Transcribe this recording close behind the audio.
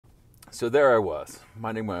So there I was,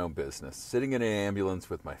 minding my own business, sitting in an ambulance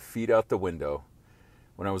with my feet out the window,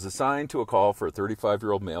 when I was assigned to a call for a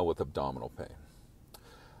 35-year-old male with abdominal pain.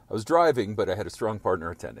 I was driving, but I had a strong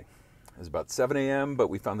partner attending. It was about 7 a.m., but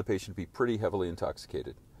we found the patient to be pretty heavily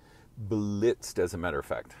intoxicated. Blitzed, as a matter of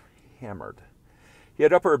fact. Hammered. He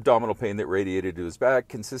had upper abdominal pain that radiated to his back,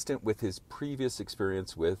 consistent with his previous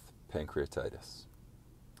experience with pancreatitis.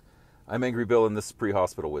 I'm Angry Bill, and this is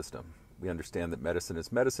pre-hospital wisdom. We understand that medicine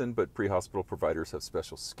is medicine, but pre-hospital providers have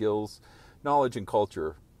special skills, knowledge, and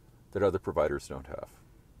culture that other providers don't have.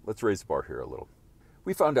 Let's raise the bar here a little.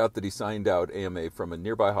 We found out that he signed out AMA from a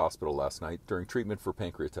nearby hospital last night during treatment for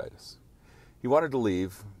pancreatitis. He wanted to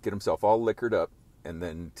leave, get himself all liquored up, and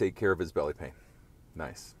then take care of his belly pain.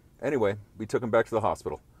 Nice. Anyway, we took him back to the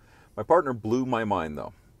hospital. My partner blew my mind,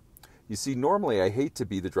 though. You see, normally I hate to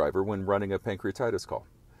be the driver when running a pancreatitis call.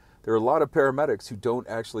 There are a lot of paramedics who don't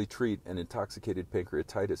actually treat an intoxicated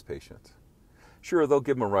pancreatitis patient. Sure, they'll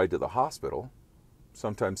give him a ride to the hospital,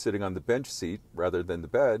 sometimes sitting on the bench seat rather than the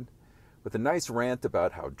bed, with a nice rant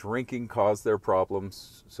about how drinking caused their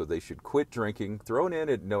problems, so they should quit drinking, thrown in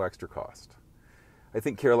at no extra cost. I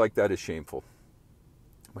think care like that is shameful.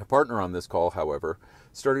 My partner on this call, however,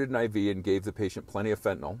 started an IV and gave the patient plenty of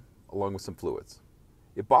fentanyl, along with some fluids.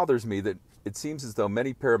 It bothers me that it seems as though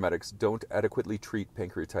many paramedics don't adequately treat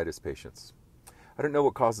pancreatitis patients. I don't know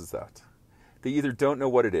what causes that. They either don't know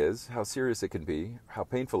what it is, how serious it can be, how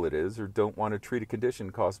painful it is, or don't want to treat a condition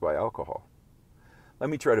caused by alcohol. Let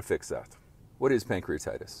me try to fix that. What is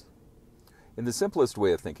pancreatitis? In the simplest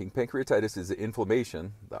way of thinking, pancreatitis is the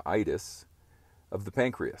inflammation, the itis, of the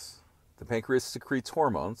pancreas. The pancreas secretes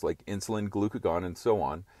hormones like insulin, glucagon, and so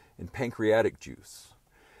on, in pancreatic juice.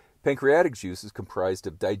 Pancreatic juice is comprised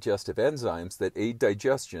of digestive enzymes that aid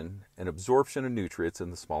digestion and absorption of nutrients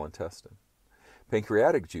in the small intestine.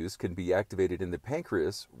 Pancreatic juice can be activated in the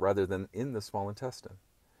pancreas rather than in the small intestine.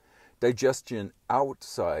 Digestion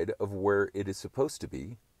outside of where it is supposed to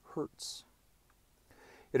be hurts.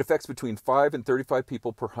 It affects between 5 and 35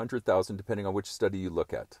 people per 100,000 depending on which study you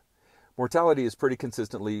look at. Mortality is pretty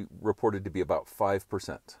consistently reported to be about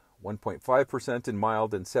 5%. 1.5% in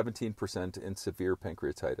mild and 17% in severe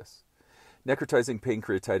pancreatitis. Necrotizing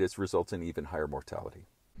pancreatitis results in even higher mortality.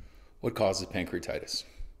 What causes pancreatitis?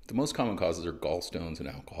 The most common causes are gallstones and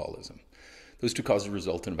alcoholism. Those two causes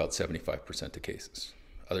result in about 75% of cases.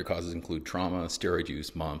 Other causes include trauma, steroid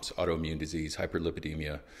use, mumps, autoimmune disease,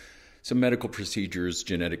 hyperlipidemia, some medical procedures,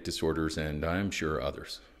 genetic disorders, and I'm sure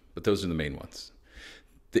others. But those are the main ones.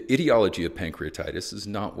 The etiology of pancreatitis is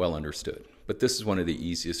not well understood, but this is one of the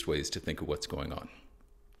easiest ways to think of what's going on.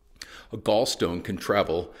 A gallstone can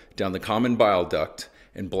travel down the common bile duct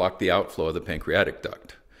and block the outflow of the pancreatic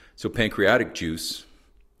duct. So pancreatic juice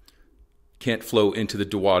can't flow into the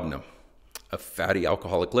duodenum. A fatty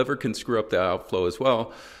alcoholic liver can screw up the outflow as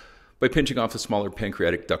well by pinching off the smaller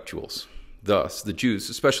pancreatic ductules. Thus, the juice,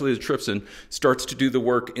 especially the trypsin, starts to do the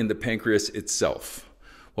work in the pancreas itself.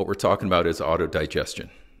 What we're talking about is autodigestion.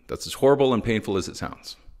 That's as horrible and painful as it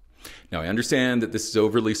sounds. Now, I understand that this is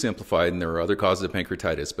overly simplified and there are other causes of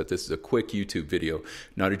pancreatitis, but this is a quick YouTube video,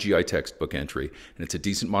 not a GI textbook entry, and it's a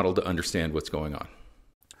decent model to understand what's going on.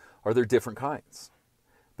 Are there different kinds?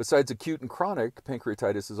 Besides acute and chronic,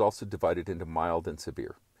 pancreatitis is also divided into mild and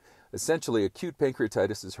severe. Essentially, acute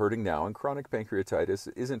pancreatitis is hurting now and chronic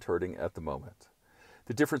pancreatitis isn't hurting at the moment.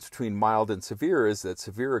 The difference between mild and severe is that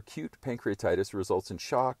severe acute pancreatitis results in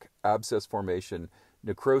shock, abscess formation,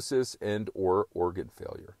 necrosis, and or organ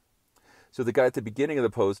failure. So the guy at the beginning of the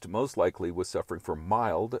post most likely was suffering from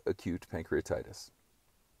mild acute pancreatitis.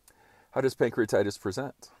 How does pancreatitis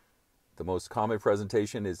present? The most common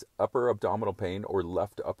presentation is upper abdominal pain or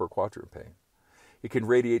left upper quadrant pain. It can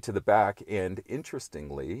radiate to the back and,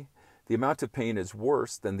 interestingly, the amount of pain is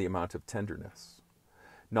worse than the amount of tenderness.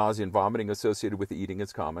 Nausea and vomiting associated with eating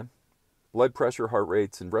is common. Blood pressure, heart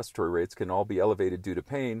rates, and respiratory rates can all be elevated due to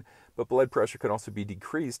pain, but blood pressure can also be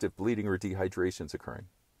decreased if bleeding or dehydration is occurring.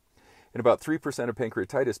 In about 3% of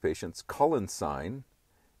pancreatitis patients, Cullen's sign,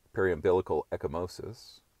 periumbilical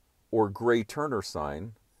ecchymosis, or Gray-Turner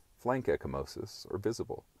sign, flank ecchymosis, are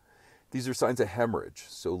visible. These are signs of hemorrhage,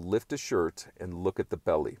 so lift a shirt and look at the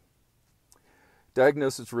belly.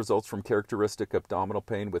 Diagnosis results from characteristic abdominal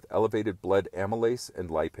pain with elevated blood amylase and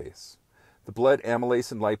lipase. The blood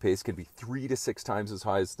amylase and lipase can be 3 to 6 times as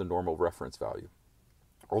high as the normal reference value.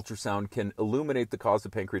 Ultrasound can illuminate the cause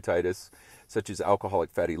of pancreatitis, such as alcoholic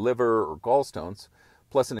fatty liver or gallstones,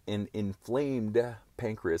 plus an inflamed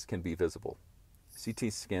pancreas can be visible.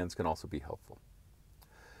 CT scans can also be helpful.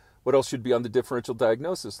 What else should be on the differential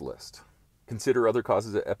diagnosis list? Consider other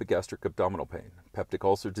causes of epigastric abdominal pain, peptic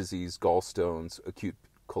ulcer disease, gallstones, acute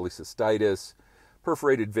cholecystitis,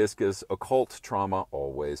 perforated viscus, occult trauma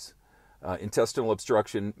always, intestinal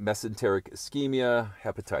obstruction, mesenteric ischemia,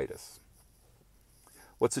 hepatitis.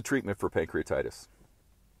 What's the treatment for pancreatitis?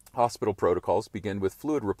 Hospital protocols begin with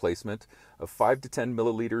fluid replacement of 5 to 10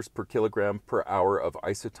 milliliters per kilogram per hour of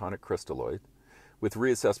isotonic crystalloid, with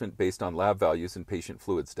reassessment based on lab values and patient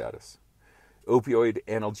fluid status. Opioid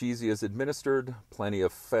analgesia is administered. Plenty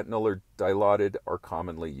of fentanyl or Dilaudid are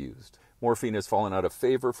commonly used. Morphine has fallen out of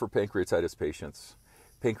favor for pancreatitis patients.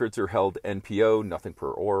 Pancreats are held NPO, nothing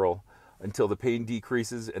per oral, until the pain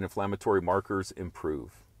decreases and inflammatory markers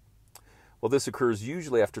improve. While this occurs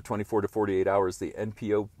usually after 24 to 48 hours, the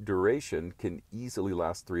NPO duration can easily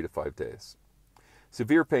last 3 to 5 days.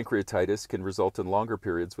 Severe pancreatitis can result in longer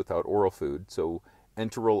periods without oral food, so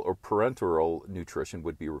enteral or parenteral nutrition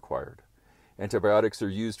would be required. Antibiotics are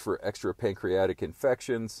used for extrapancreatic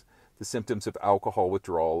infections. The symptoms of alcohol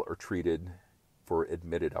withdrawal are treated for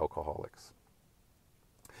admitted alcoholics.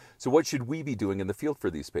 So what should we be doing in the field for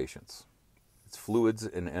these patients? It's fluids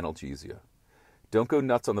and analgesia. Don't go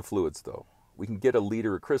nuts on the fluids, though. We can get a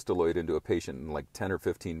liter of crystalloid into a patient in like 10 or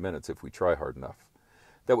 15 minutes if we try hard enough.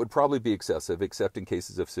 That would probably be excessive, except in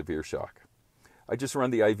cases of severe shock. I just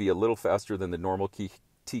run the IV a little faster than the normal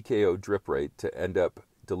TKO drip rate to end up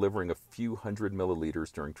delivering a few hundred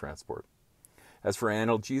milliliters during transport. As for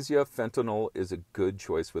analgesia, fentanyl is a good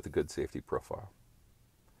choice with a good safety profile.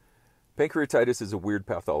 Pancreatitis is a weird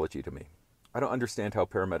pathology to me. I don't understand how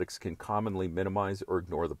paramedics can commonly minimize or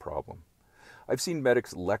ignore the problem. I've seen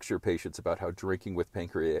medics lecture patients about how drinking with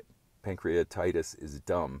pancreatitis is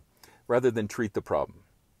dumb, rather than treat the problem.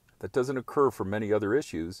 That doesn't occur for many other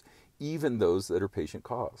issues, even those that are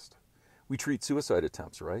patient-caused. We treat suicide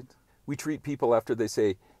attempts, right? We treat people after they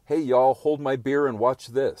say, "Hey y'all, hold my beer and watch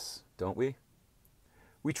this," don't we?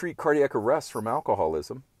 We treat cardiac arrest from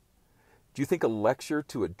alcoholism. Do you think a lecture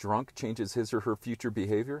to a drunk changes his or her future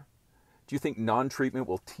behavior? Do you think non-treatment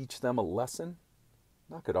will teach them a lesson?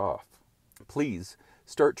 Knock it off. Please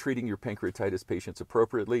start treating your pancreatitis patients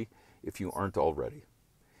appropriately if you aren't already,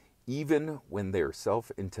 even when they are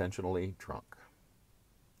self-intentionally drunk.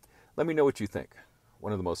 Let me know what you think.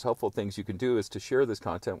 One of the most helpful things you can do is to share this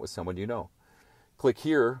content with someone you know. Click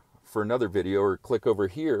here for another video, or click over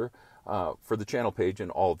here for the channel page and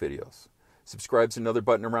all videos. Subscribe's another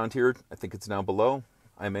button around here. I think it's down below.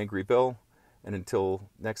 I'm Angry Bill, and until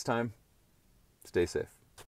next time, stay safe.